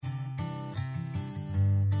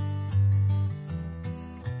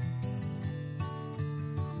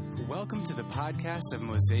Welcome to the podcast of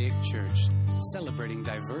Mosaic Church, celebrating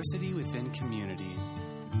diversity within community.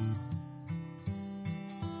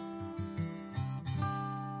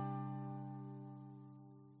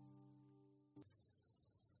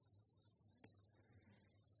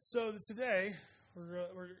 So today,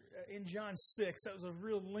 we're in John 6. That was a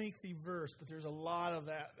real lengthy verse, but there's a lot of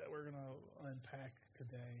that we're going to unpack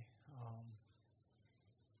today.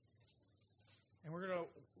 And we're going to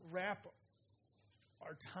wrap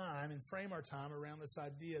our time and frame our time around this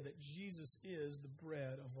idea that Jesus is the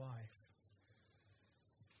bread of life.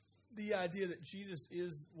 The idea that Jesus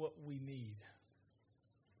is what we need.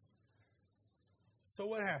 So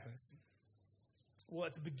what happens? Well,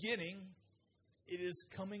 at the beginning, it is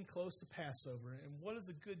coming close to Passover. And what does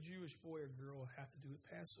a good Jewish boy or girl have to do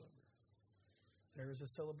at Passover? There is a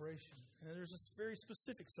celebration. And there's a very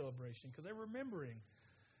specific celebration because they're remembering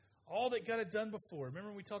all that God had done before. Remember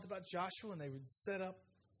when we talked about Joshua and they would set up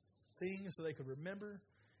things so they could remember?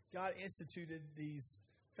 God instituted these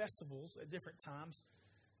festivals at different times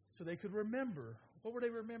so they could remember. What were they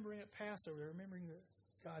remembering at Passover? They were remembering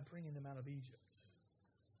God bringing them out of Egypt.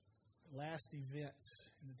 The last event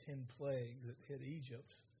in the 10 plagues that hit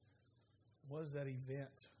Egypt was that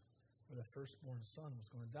event where the firstborn son was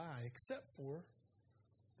going to die, except for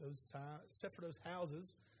those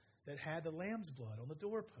houses that had the lamb's blood on the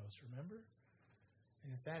doorpost, remember?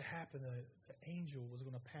 And if that happened, the angel was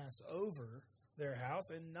going to pass over their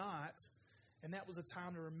house and that was a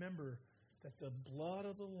time to remember that the blood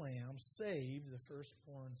of the lamb saved the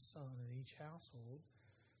firstborn son in each household.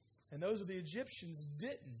 And those of the Egyptians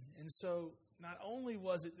didn't. And so not only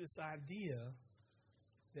was it this idea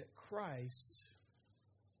that Christ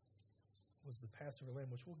was the Passover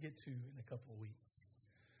lamb, which we'll get to in a couple of weeks,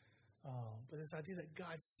 but this idea that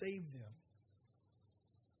God saved them,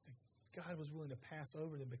 that God was willing to pass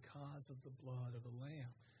over them because of the blood of the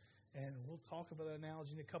Lamb. And we'll talk about that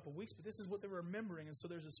analogy in a couple of weeks, but this is what they're remembering. And so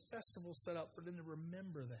there's this festival set up for them to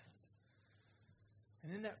remember that.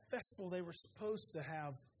 And in that festival, they were supposed to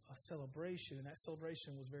have a celebration, and that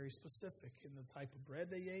celebration was very specific in the type of bread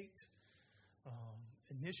they ate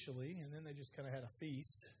initially, and then they just kind of had a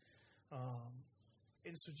feast.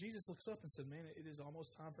 And so Jesus looks up and said, man, it is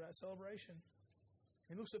almost time for that celebration.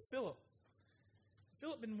 He looks at Philip.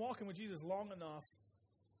 Philip had been walking with Jesus long enough.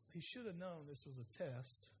 He should have known this was a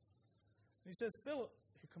test. And he says, Philip,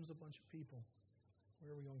 here comes a bunch of people.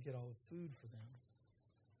 Where are we going to get all the food for them?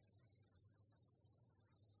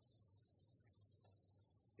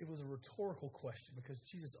 It was a rhetorical question because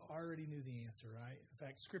Jesus already knew the answer, right? In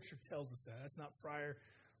fact, Scripture tells us that. That's not Fryer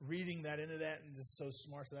reading that into that and just so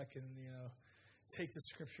smart that I can, take the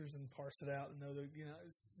Scriptures and parse it out and know that,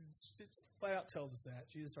 it flat out tells us that.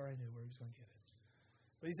 Jesus already knew where he was going to get it.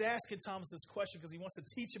 But he's asking Thomas this question because he wants to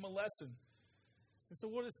teach him a lesson. And so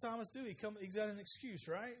what does Thomas do? He's got an excuse,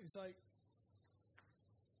 right? He's like,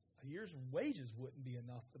 a year's wages wouldn't be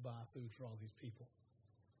enough to buy food for all these people.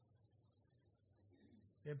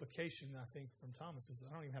 The implication, I think, from Thomas is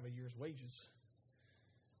I don't even have a year's wages.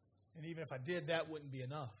 And even if I did, that wouldn't be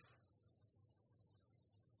enough.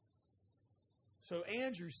 So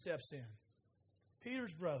Andrew steps in,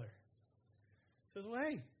 Peter's brother. Says, well,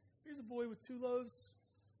 hey, here's a boy with 2 loaves,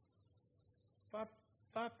 5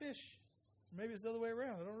 fish. Maybe it's the other way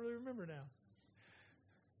around. I don't really remember now.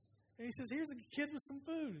 And he says, here's a kid with some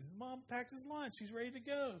food. Mom packed his lunch. He's ready to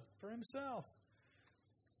go for himself.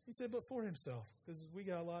 He said, but for himself, because we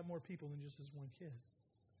got a lot more people than just this one kid.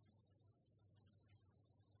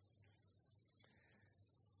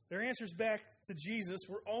 Their answers back to Jesus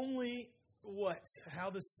were only how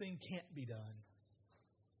this thing can't be done.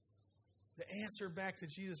 The answer back to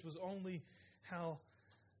Jesus was only how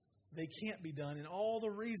they can't be done and all the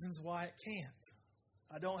reasons why it can't.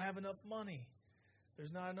 I don't have enough money.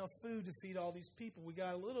 There's not enough food to feed all these people. We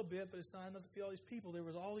got a little bit, but it's not enough to feed all these people. There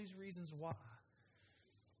was all these reasons why.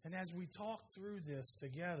 And as we talk through this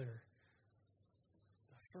together,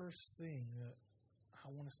 the first thing that I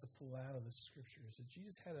want us to pull out of the Scripture is that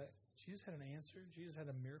Jesus had an answer. Jesus had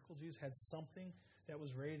a miracle. Jesus had something that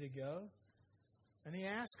was ready to go. And he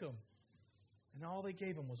asked them. And all they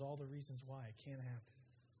gave him was all the reasons why it can't happen.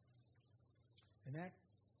 And that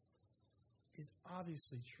is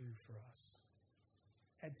obviously true for us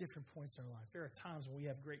at different points in our life. There are times when we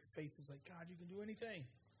have great faith. It's like, God, you can do anything.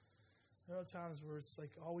 There are times where it's like,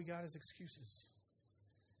 all we got is excuses.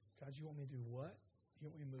 God, you want me to do what? You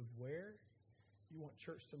want me to move where? You want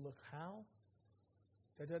church to look how?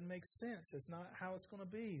 That doesn't make sense. It's not how it's going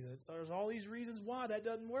to be. There's all these reasons why that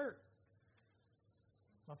doesn't work.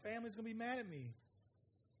 My family's going to be mad at me.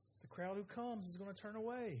 The crowd who comes is going to turn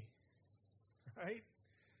away. Right?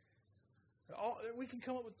 We can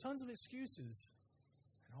come up with tons of excuses.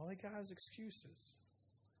 And all they got is excuses.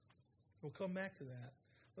 We'll come back to that.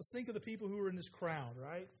 Let's think of the people who were in this crowd,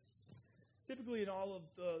 right? Typically in all of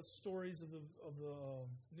the stories of the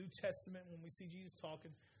New Testament, when we see Jesus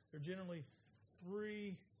talking, there are generally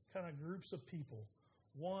three kind of groups of people.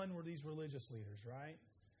 One were these religious leaders, right?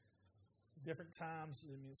 Different times,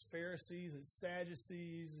 it's Pharisees, it's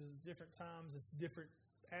Sadducees, it's different times, it's different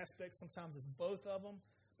aspects. Sometimes it's both of them,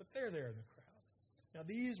 but they're there in the crowd. Now,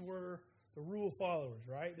 these were the rule followers,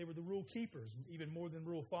 right? They were the rule keepers, even more than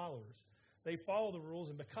rule followers. They follow the rules,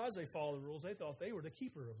 and because they follow the rules, they thought they were the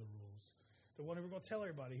keeper of the rules. The one who were going to tell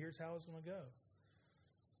everybody, here's how it's going to go.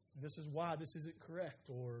 This is why this isn't correct,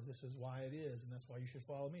 or this is why it is, and that's why you should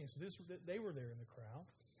follow me. So they were there in the crowd.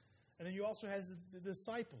 And then you also have the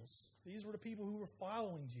disciples. These were the people who were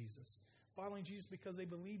following Jesus because they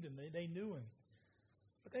believed him. They knew him.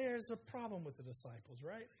 But there's a problem with the disciples,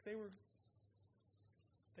 right?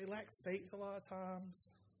 They lacked faith a lot of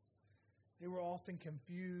times. They were often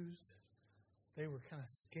confused. They were kind of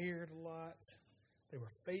scared a lot. They were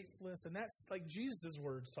faithless. And that's like Jesus'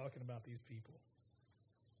 words talking about these people.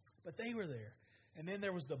 But they were there. And then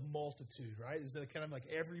there was the multitude, right? It was kind of like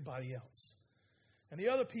everybody else. And the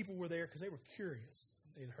other people were there because they were curious.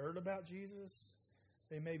 They'd heard about Jesus.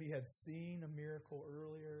 They maybe had seen a miracle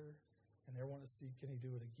earlier, and they wanted to see, can he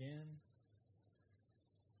do it again?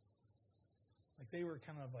 They were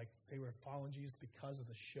kind of like, they were following Jesus because of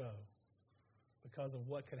the show, because of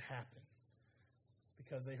what could happen,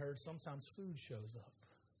 because they heard sometimes food shows up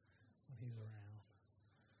when he's around.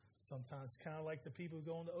 Sometimes kind of like the people who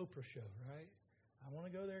go on the Oprah show, right? I want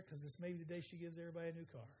to go there because this may be the day she gives everybody a new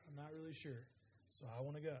car. I'm not really sure. So I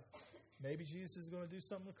want to go. Maybe Jesus is going to do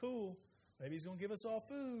something cool. Maybe he's going to give us all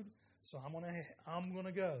food. So I'm going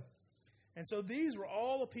to go. And so these were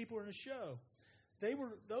all the people in the show.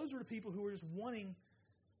 Those were the people who were just wanting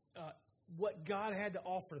what God had to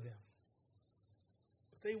offer them.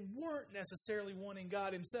 But they weren't necessarily wanting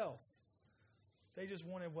God himself. They just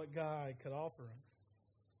wanted what God could offer them.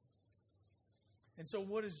 And so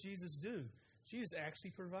what does Jesus do? Jesus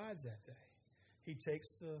actually provides that day. He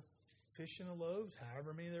takes the fish and the loaves,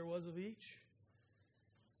 however many there was of each,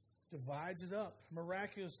 divides it up,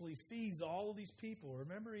 miraculously feeds all of these people.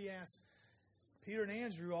 Remember, he asked Peter and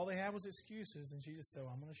Andrew, all they had was excuses, and Jesus said,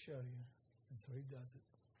 well, I'm going to show you. And so he does it.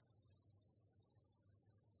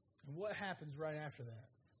 And what happens right after that?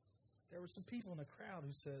 There were some people in the crowd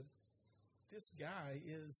who said, this guy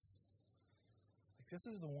is, this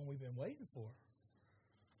is the one we've been waiting for.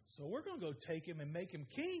 So we're going to go take him and make him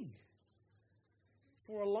king.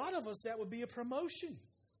 For a lot of us, that would be a promotion.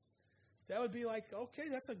 That would be like, okay,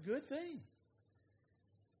 that's a good thing.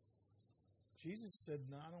 Jesus said,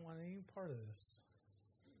 no, I don't want any part of this.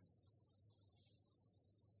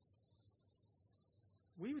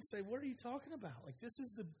 We would say, what are you talking about? This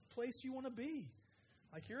is the place you want to be.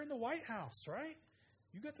 You're in the White House, right?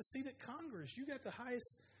 You got the seat at Congress. You got the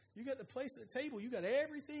highest, you got the place at the table. You got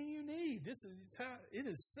everything you need. It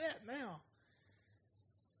is set now.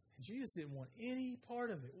 And Jesus didn't want any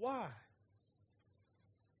part of it. Why?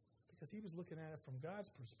 Because he was looking at it from God's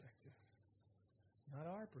perspective, not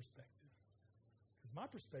our perspective. Because my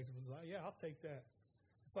perspective was like, yeah, I'll take that.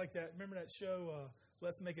 It's like that. Remember that show,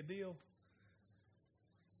 Let's Make a Deal?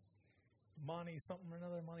 Monty something or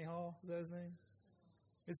another, Monty Hall, is that his name?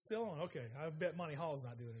 It's still on. Okay, I bet Monty Hall's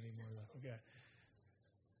not doing it anymore, though. Okay.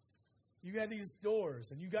 You got these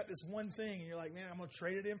doors, and you got this one thing, and you're like, man, I'm going to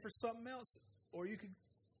trade it in for something else, or you could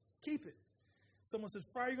keep it. Someone says,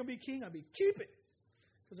 Friar, you're going to be king? I'd be, keep it.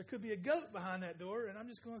 Because there could be a goat behind that door, and I'm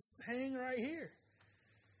just going to hang right here.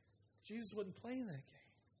 Jesus wasn't playing that game.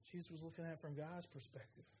 Jesus was looking at it from God's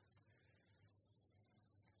perspective.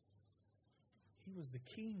 He was the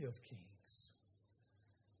King of kings.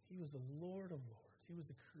 He was the Lord of lords. He was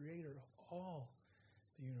the creator of all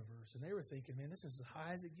the universe. And they were thinking, man, this is as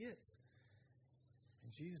high as it gets.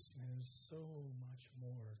 And Jesus, man, is so much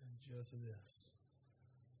more than just this.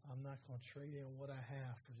 I'm not going to trade in what I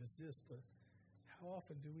have for just this, but how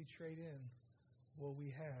often do we trade in what we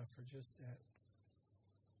have for just that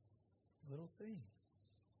little thing?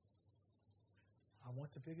 I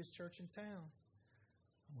want the biggest church in town.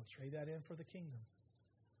 I'm going to trade that in for the kingdom.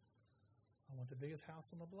 I want the biggest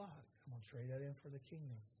house on the block. I'm going to trade that in for the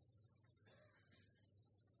kingdom.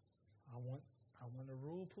 I want to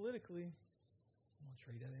rule politically. I'm going to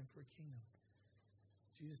trade that in for a kingdom.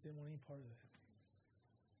 Jesus didn't want any part of that.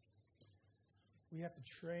 We have to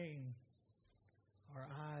train our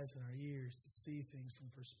eyes and our ears to see things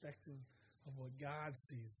from the perspective of what God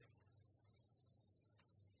sees them.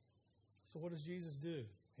 So what does Jesus do?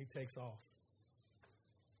 He takes off.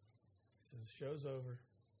 He says, show's over.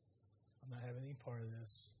 I'm not having any part of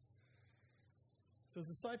this. So his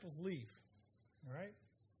disciples leave. All right?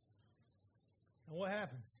 And what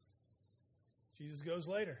happens? Jesus goes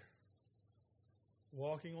later,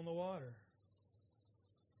 walking on the water.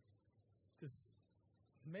 This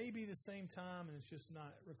may be the same time, and it's just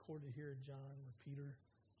not recorded here in John where Peter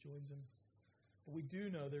joins him. But we do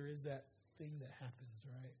know there is that thing that happens,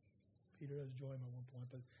 right? Peter does join him at one point.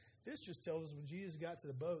 But this just tells us when Jesus got to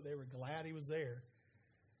the boat, they were glad he was there.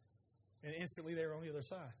 And instantly they were on the other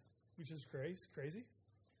side, which is crazy.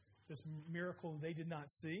 This miracle they did not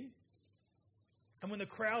see. And when the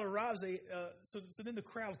crowd arrives, so then the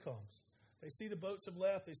crowd comes. They see the boats have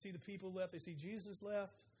left. They see the people left. They see Jesus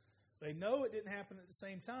left. They know it didn't happen at the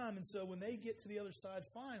same time. And so when they get to the other side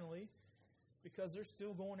finally, because they're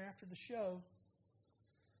still going after the show,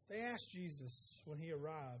 they ask Jesus when he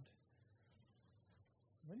arrived,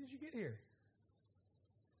 when did you get here?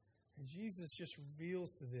 And Jesus just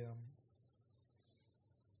reveals to them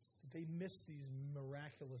that they missed these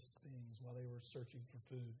miraculous things while they were searching for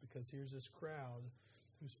food, because here's this crowd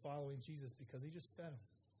who's following Jesus because he just fed them.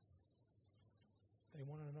 They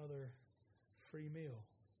wanted another free meal.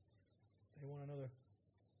 They want another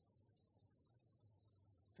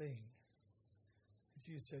thing. And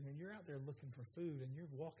Jesus said, when you're out there looking for food and you're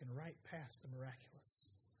walking right past the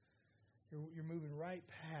miraculous, you're moving right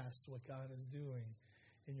past what God is doing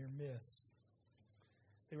in your midst.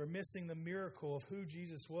 They were missing the miracle of who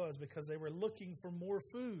Jesus was because they were looking for more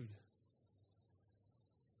food.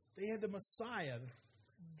 They had the Messiah, the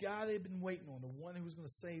guy they'd been waiting on, the one who was going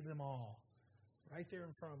to save them all, right there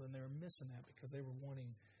in front of them. They were missing that because they were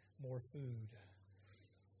wanting more food.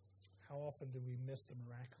 How often do we miss the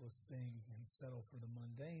miraculous thing and settle for the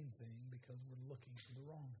mundane thing because we're looking for the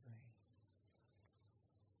wrong thing?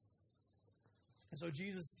 And so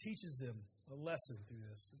Jesus teaches them a lesson through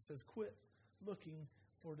this. It says, quit looking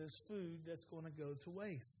for this food that's going to go to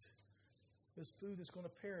waste. This food that's going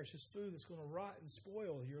to perish. This food that's going to rot and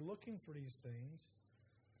spoil. You're looking for these things.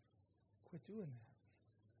 Quit doing that.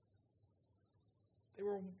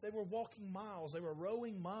 They were walking miles. They were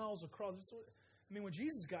rowing miles across. I mean, when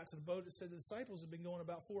Jesus got to the boat, it said the disciples had been going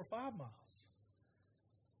about 4 or 5 miles.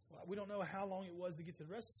 Well, we don't know how long it was to get to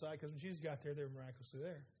the rest of the side, because when Jesus got there, they were miraculously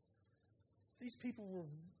there. These people were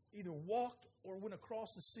either walked or went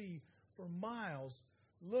across the sea for miles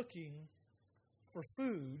looking for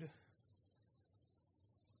food,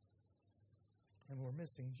 and were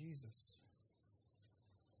missing Jesus.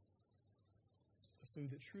 The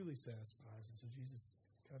food that truly satisfies. And so Jesus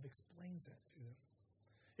kind of explains that to them.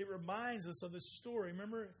 It reminds us of this story.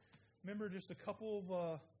 Remember just a couple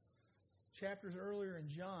of chapters earlier in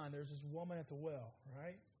John, there's this woman at the well,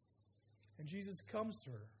 right? And Jesus comes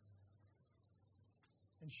to her.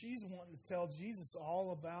 And she's wanting to tell Jesus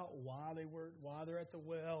all about why they're at the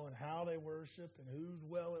well and how they worship and whose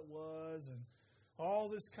well it was and all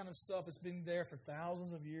this kind of stuff. It's been there for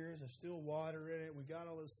thousands of years. There's still water in it. We got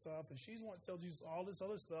all this stuff. And she's wanting to tell Jesus all this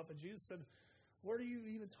other stuff. And Jesus said, what are you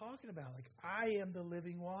even talking about? Like, I am the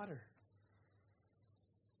living water.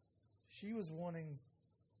 She was wanting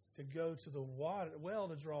to go to the well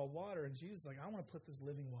to draw water. And Jesus is like, I want to put this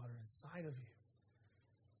living water inside of you.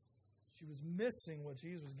 She was missing what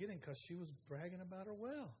Jesus was getting because she was bragging about her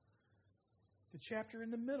well. The chapter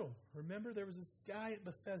in the middle. Remember, there was this guy at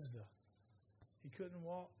Bethesda. He couldn't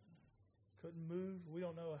walk, couldn't move. We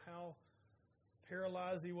don't know how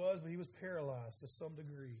paralyzed he was, but he was paralyzed to some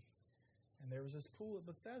degree. And there was this pool at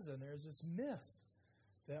Bethesda, and there's this myth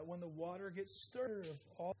that when the water gets stirred,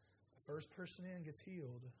 the first person in gets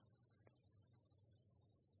healed.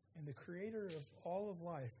 And the creator of all of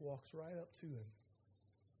life walks right up to him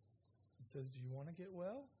and says, do you want to get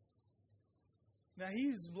well? Now,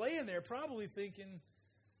 he's laying there probably thinking,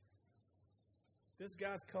 this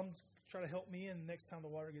guy's come to try to help me in next time the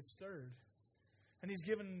water gets stirred. And he's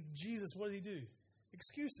given Jesus, what does he do?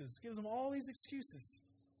 Excuses. Gives him all these excuses.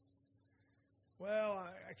 Well,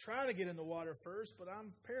 I try to get in the water first, but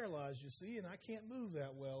I'm paralyzed, you see, and I can't move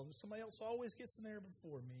that well. Somebody else always gets in there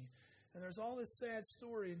before me. And there's all this sad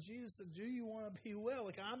story. And Jesus said, do you want to be well?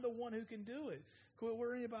 Like, I'm the one who can do it. Quit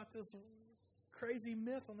worrying about this crazy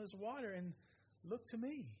myth on this water and look to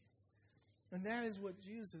me. And that is what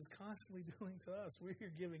Jesus is constantly doing to us.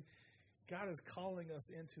 We're giving, God is calling us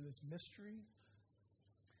into this mystery,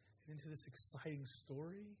 into this exciting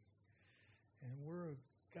story. And we're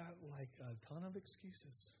got like a ton of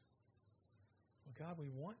excuses. Well, God, we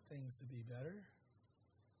want things to be better.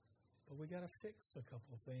 But we got to fix a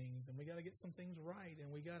couple of things, and we got to get some things right,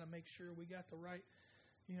 and we got to make sure we got the right,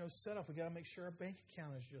 setup. We got to make sure our bank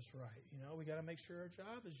account is just right. We got to make sure our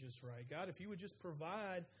job is just right. God, if you would just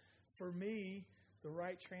provide for me the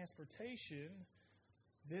right transportation,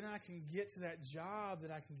 then I can get to that job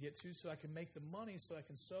that I can get to so I can make the money so I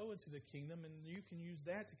can sow into the kingdom, and you can use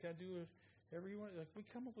that to kind of do whatever you want. Like, we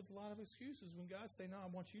come up with a lot of excuses when God say, no, I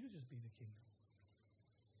want you to just be the kingdom.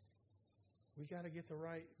 We got to get the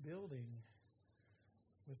right building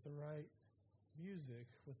with the right music,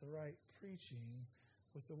 with the right preaching,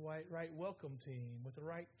 with the right welcome team, with the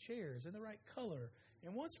right chairs and the right color.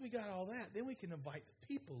 And once we got all that, then we can invite the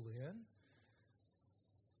people in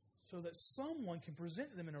so that someone can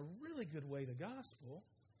present to them in a really good way the gospel.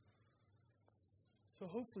 So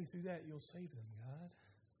hopefully through that you'll save them, God.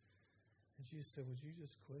 And Jesus said, would you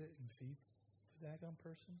just quit it and feed the daggone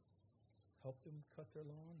person? Help them cut their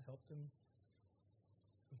lawn, help them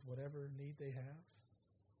with whatever need they have,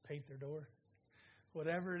 paint their door,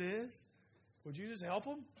 whatever it is. Would you just help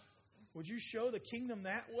them? Would you show the kingdom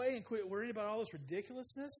that way and quit worrying about all this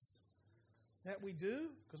ridiculousness that we do?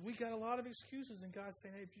 Because we got a lot of excuses, and God's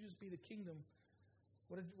saying, hey, if you just be the kingdom,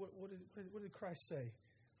 what did Christ say?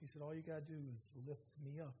 He said, all you got to do is lift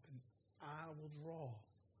me up, and I will draw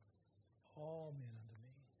all men unto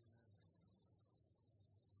me.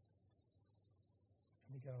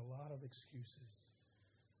 And we got a lot of excuses.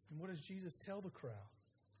 And what does Jesus tell the crowd?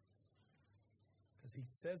 Because he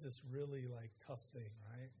says this really tough thing,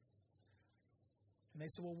 right? And they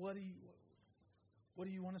said, well, what do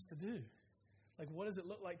you want us to do? What does it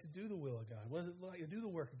look like to do the will of God? What does it look like to do the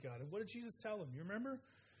work of God? And what did Jesus tell them? You remember?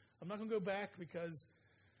 I'm not going to go back because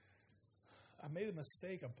I made a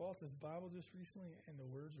mistake. I bought this Bible just recently, and the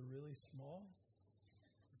words are really small.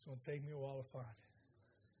 It's going to take me a while to find it.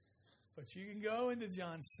 But you can go into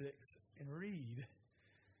John 6 and read,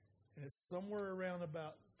 and it's somewhere around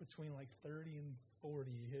about between 30 and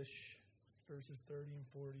 40-ish, verses 30 and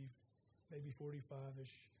 40, maybe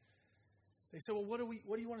 45-ish. They said, well, what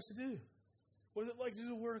do you want us to do? What does it like to do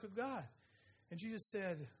the work of God? And Jesus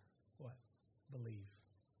said, what? Believe.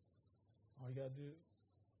 All you got to do,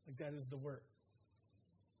 that is the work.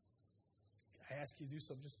 I ask you to do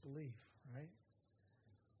something, just believe, right?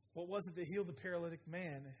 What was it that healed the paralytic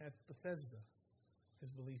man at Bethesda?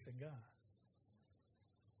 His belief in God.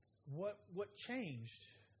 What changed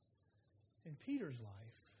in Peter's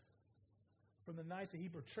life from the night that he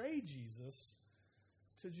betrayed Jesus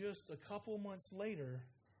to just a couple months later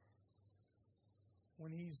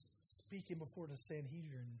when he's speaking before the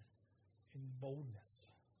Sanhedrin in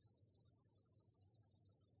boldness?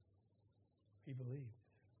 He believed.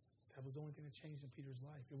 That was the only thing that changed in Peter's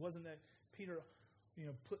life. It wasn't that Peter,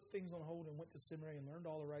 put things on hold and went to seminary and learned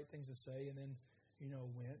all the right things to say and then,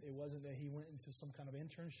 went. It wasn't that he went into some kind of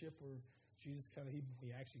internship where Jesus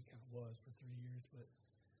he actually kind of was for 3 years, but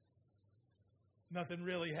nothing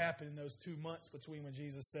really happened in those 2 months between when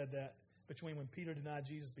Jesus said that, between when Peter denied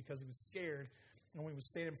Jesus because he was scared and when he was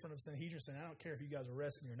standing in front of the Sanhedrin saying, I don't care if you guys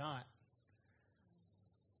arrest me or not.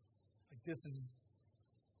 This is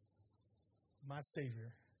my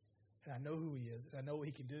Savior, and I know who he is, and I know what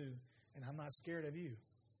he can do, and I'm not scared of you.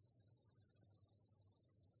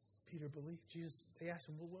 Peter believed. Jesus, they asked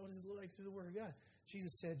him, well, what does it look like to do the work of God?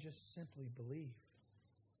 Jesus said, just simply believe.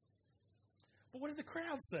 But what did the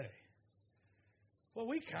crowd say? Well,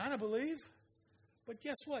 we kind of believe, but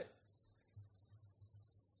guess what?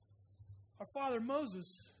 Our father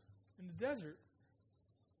Moses in the desert,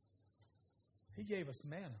 he gave us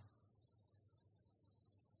manna.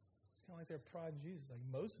 It's kind of like their pride in Jesus.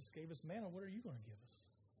 Moses gave us manna. What are you going to give us?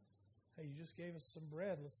 Hey, you just gave us some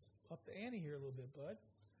bread. Let's up the ante here a little bit, bud.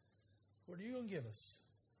 What are you going to give us?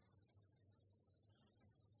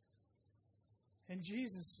 And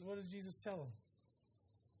Jesus, what does Jesus tell them?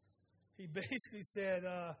 He basically said,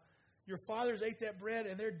 your fathers ate that bread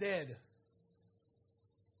and they're dead.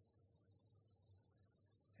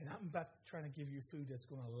 And I'm about trying to give you food that's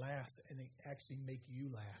going to last and actually make you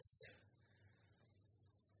last.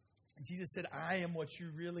 And Jesus said, I am what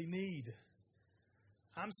you really need.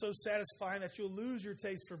 I'm so satisfying that you'll lose your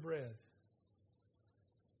taste for bread.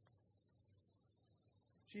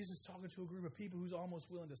 Jesus is talking to a group of people who's almost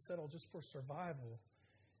willing to settle just for survival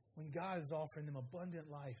when God is offering them abundant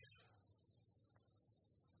life.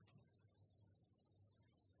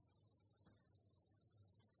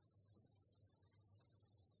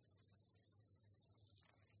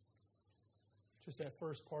 Just that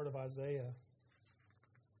first part of Isaiah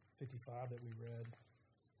 55 that we read.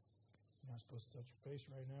 I'm not supposed to touch your face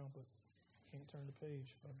right now, but I can't turn the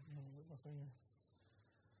page if I with my finger.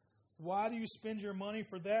 Why do you spend your money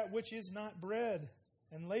for that which is not bread,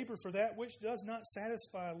 and labor for that which does not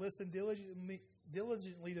satisfy? Listen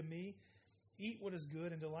diligently to me. Eat what is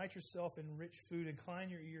good, and delight yourself in rich food. Incline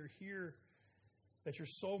your ear, hear that your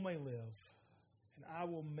soul may live. and I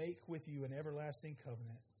will make with you an everlasting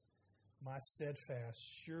covenant, my steadfast,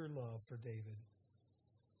 sure love for David.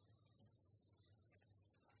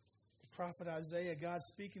 The prophet Isaiah, God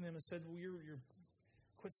speaking to him and said, well, you're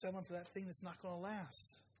quit settling for that thing that's not going to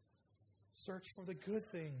last. Search for the good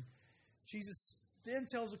thing. Jesus then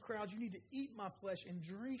tells the crowd, you need to eat my flesh and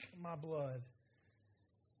drink my blood.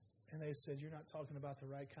 And they said, you're not talking about the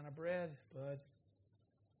right kind of bread, bud.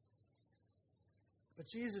 But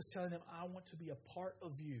Jesus is telling them, I want to be a part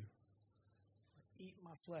of you. Eat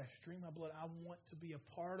my flesh, drink my blood. I want to be a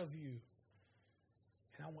part of you.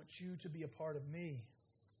 And I want you to be a part of me.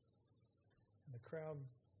 And the crowd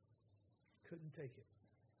couldn't take it.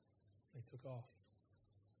 They took off.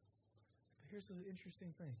 But here's the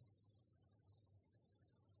interesting thing.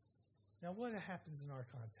 Now, what happens in our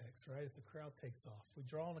context, right? If the crowd takes off, we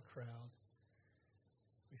draw in a crowd,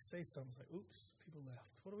 we say something, it's like, oops, people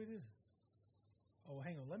left. What do we do? Oh,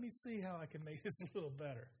 hang on, let me see how I can make this a little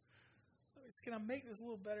better. Can I make this a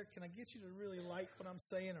little better? Can I get you to really like what I'm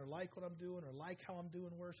saying, or like what I'm doing, or like how I'm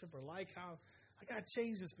doing worship, or like how I got to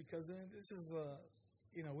change this because this is,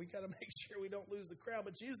 we got to make sure we don't lose the crowd.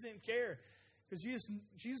 But Jesus didn't care because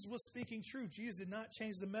Jesus was speaking truth. Jesus did not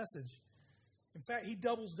change the message. In fact, he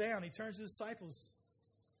doubles down. He turns to his disciples.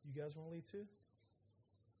 You guys want to leave too?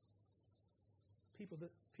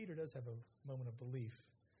 Peter does have a moment of belief.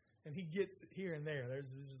 And he gets here and there. This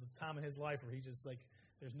is a time in his life where he just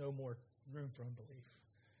there's no more room for unbelief.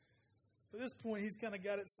 But at this point, he's kind of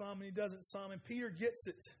got it some and he doesn't some. And Peter gets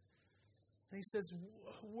it. And he says,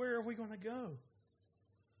 where are we going to go?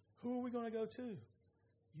 Who are we going to go to?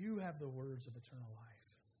 You have the words of eternal life.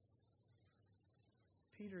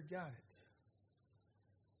 Peter got it.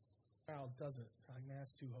 Crowd doesn't.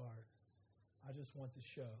 That's too hard. I just want the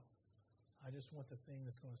show. I just want the thing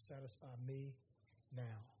that's going to satisfy me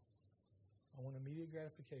now. I want immediate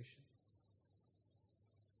gratification.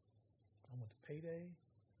 I want the payday.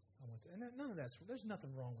 None of that. There's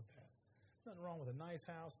nothing wrong with that. Nothing wrong with a nice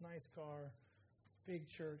house, nice car, big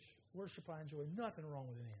church, worship I enjoy. Nothing wrong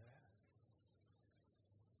with any of that.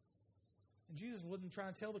 And Jesus wasn't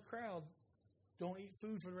trying to tell the crowd, don't eat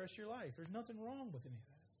food for the rest of your life. There's nothing wrong with any of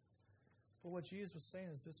that. But what Jesus was saying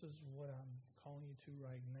is, this is what I'm calling you to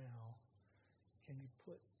right now. Can you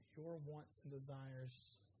put your wants and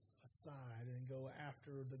desires aside and go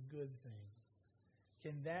after the good thing?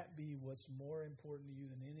 Can that be what's more important to you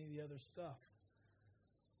than any of the other stuff?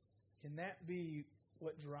 Can that be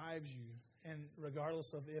what drives you? And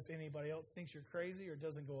regardless of if anybody else thinks you're crazy or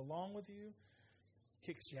doesn't go along with you,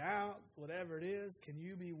 kicks you out, whatever it is, can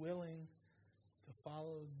you be willing to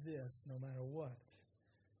follow this no matter what?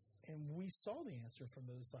 And we saw the answer from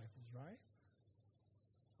the disciples, right?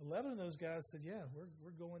 11 of those guys said, yeah,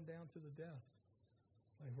 we're going down to the death.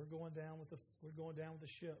 We're going down with the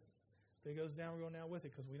ship. If it goes down, we're going down with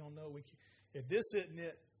it because we don't know. If this isn't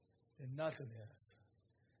it, then nothing is.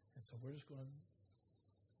 And so we're just going to.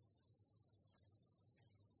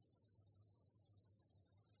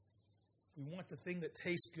 We want the thing that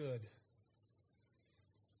tastes good.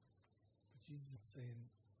 But Jesus is saying,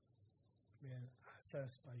 man, I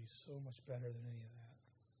satisfy you so much better than any of that.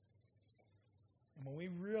 And when we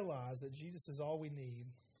realize that Jesus is all we need,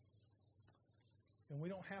 and we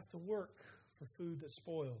don't have to work for food that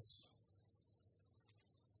spoils,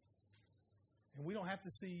 and we don't have to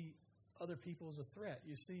see other people as a threat.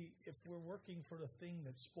 You see, if we're working for the thing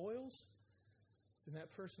that spoils, then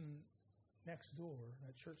that person next door,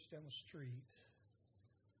 that church down the street,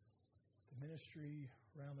 the ministry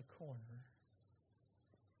around the corner,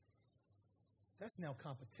 that's now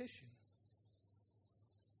competition.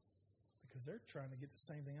 Because they're trying to get the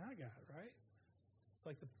same thing I got, right? It's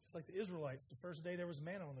like the Israelites. The first day there was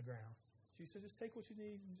manna on the ground. Jesus said, just take what you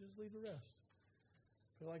need and just leave the rest.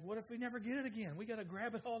 They're like, what if we never get it again? We got to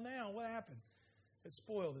grab it all now. What happened? It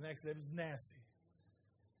spoiled. The next day it was nasty.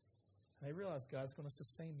 And they realized God's going to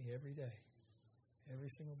sustain me every day. Every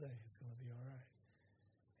single day it's going to be all right.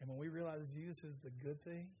 And when we realize Jesus is the good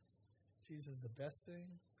thing, Jesus is the best thing,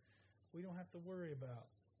 we don't have to worry about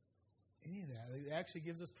any of that. It actually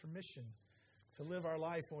gives us permission to live our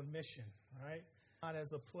life on mission, right? Not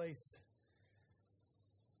as a place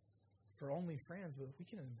for only friends, but we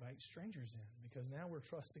can invite strangers in because now we're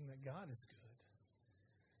trusting that God is good.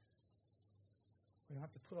 We don't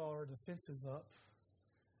have to put all our defenses up,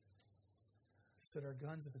 set our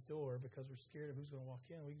guns at the door because we're scared of who's going to walk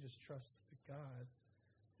in. We can just trust that God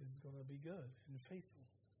is going to be good and faithful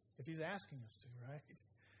if He's asking us to, right?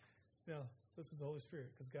 Now, listen to the Holy Spirit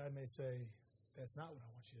because God may say, that's not what I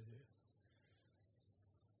want you to do.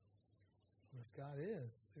 But if God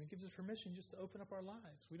is, then it gives us permission just to open up our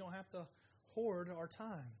lives. We don't have to hoard our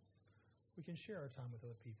time. We can share our time with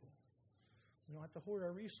other people. We don't have to hoard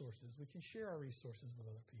our resources. We can share our resources with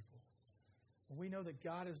other people. When we know that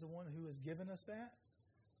God is the one who has given us that,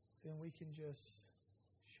 then we can just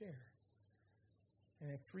share. And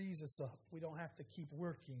it frees us up. We don't have to keep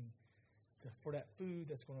working for that food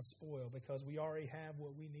that's going to spoil because we already have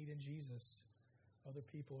what we need in Jesus. Other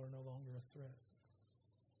people are no longer a threat.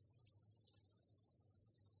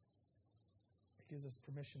 It gives us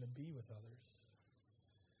permission to be with others.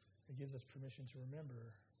 It gives us permission to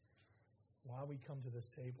remember why we come to this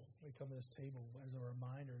table. We come to this table as a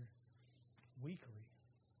reminder weekly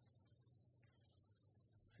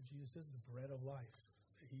that Jesus is the bread of life.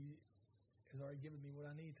 That He has already given me what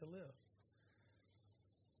I need to live.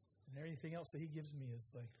 And everything else that He gives me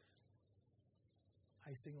is like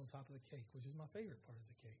icing on top of the cake, which is my favorite part of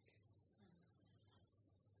the cake.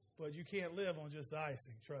 But you can't live on just the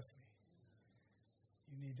icing, trust me.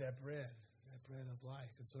 You need that bread of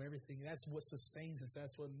life. And so everything, that's what sustains us.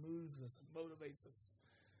 That's what moves us and motivates us.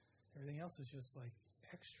 Everything else is just like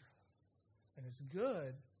extra. And it's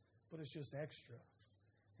good, but it's just extra.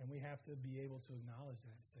 And we have to be able to acknowledge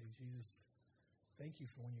that and say, Jesus, thank you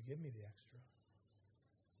for when you give me the extra.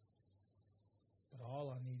 But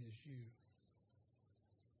all I need is you.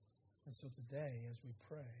 And so today, as we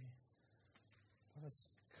pray, let us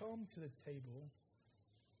come to the table.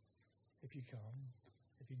 If you come,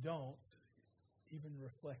 if you don't, even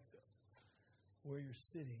reflect where you're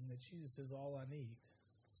sitting, that Jesus is all I need.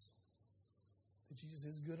 That Jesus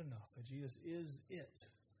is good enough. That Jesus is it.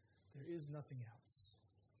 There is nothing else.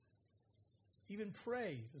 Even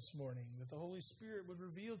pray this morning that the Holy Spirit would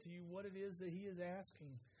reveal to you what it is that He is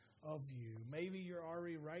asking of you. Maybe you're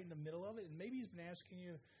already right in the middle of it, and maybe He's been asking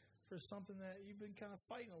you for something that you've been kind of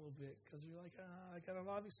fighting a little bit because you're like, I got a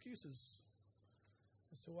lot of excuses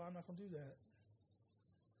as to why I'm not going to do that.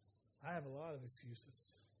 I have a lot of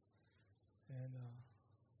excuses. And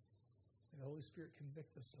the Holy Spirit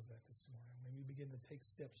convict us of that this morning when we begin to take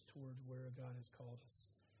steps towards where God has called us.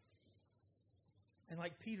 And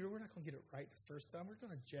like Peter, we're not going to get it right the first time. We're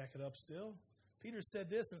going to jack it up still. Peter said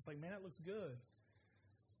this, and it's like, man, that looks good.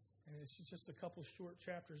 And it's just a couple short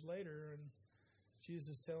chapters later, and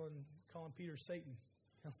Jesus is calling Peter Satan.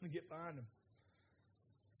 Telling him to get behind him.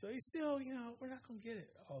 So he's still, we're not going to get it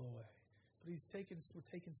all the way. But we're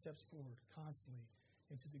taking steps forward constantly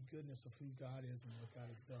into the goodness of who God is and what God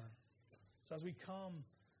has done. So as we come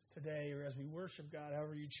today, or as we worship God,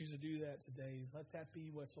 however you choose to do that today, let that be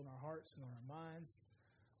what's on our hearts and on our minds.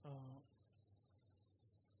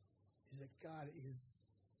 Is that God is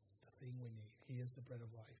the thing we need. He is the bread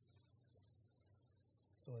of life.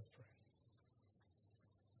 So let's pray.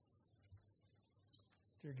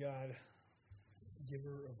 Dear God,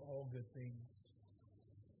 giver of all good things,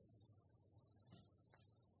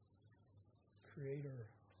 creator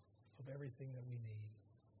of everything that we need,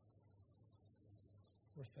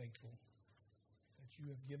 we're thankful that you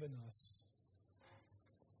have given us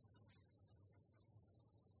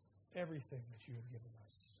everything that you have given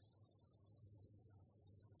us.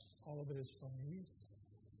 All of it is from you,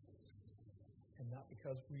 and not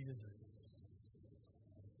because we deserve it,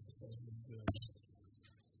 because you're good.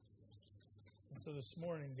 And so this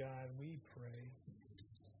morning, God, we pray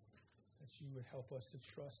that you would help us to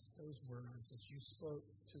trust those words that you spoke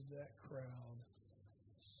to that crowd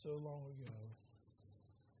so long ago,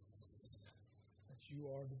 that you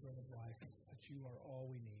are the bread of life, that you are all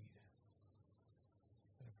we need.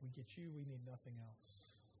 That if we get you, we need nothing else.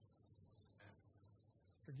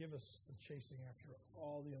 Forgive us for chasing after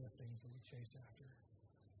all the other things that we chase after,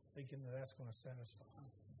 thinking that that's going to satisfy.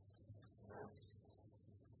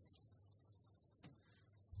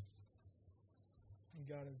 And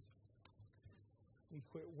God, as we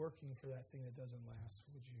quit working for that thing that doesn't last,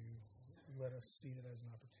 would you let us see that as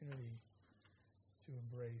an opportunity to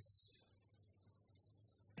embrace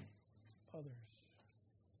others,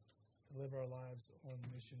 to live our lives on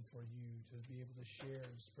mission for you, to be able to share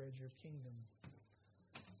and spread your kingdom,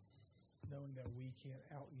 knowing that we can't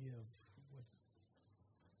outgive what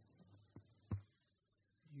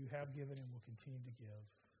you have given and will continue to give.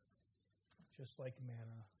 Just like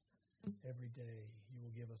manna, every day you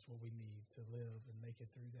will give us what we need to live and make it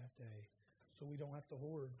through that day, so we don't have to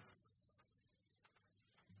hoard.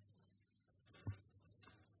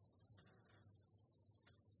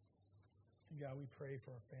 And God, we pray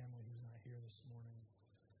for our family who's not here this morning.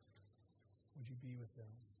 Would you be with them?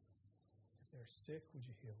 If they're sick, would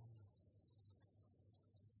you heal them?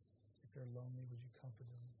 If they're lonely, would you comfort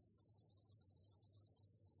them?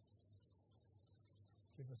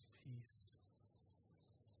 Give us peace.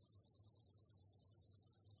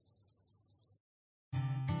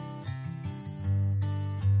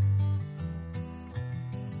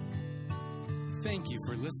 Thank you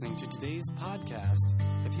for listening to today's podcast.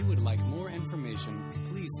 If you would like more information,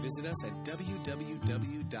 please visit us at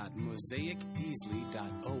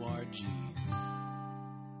www.mosaicbeasley.org.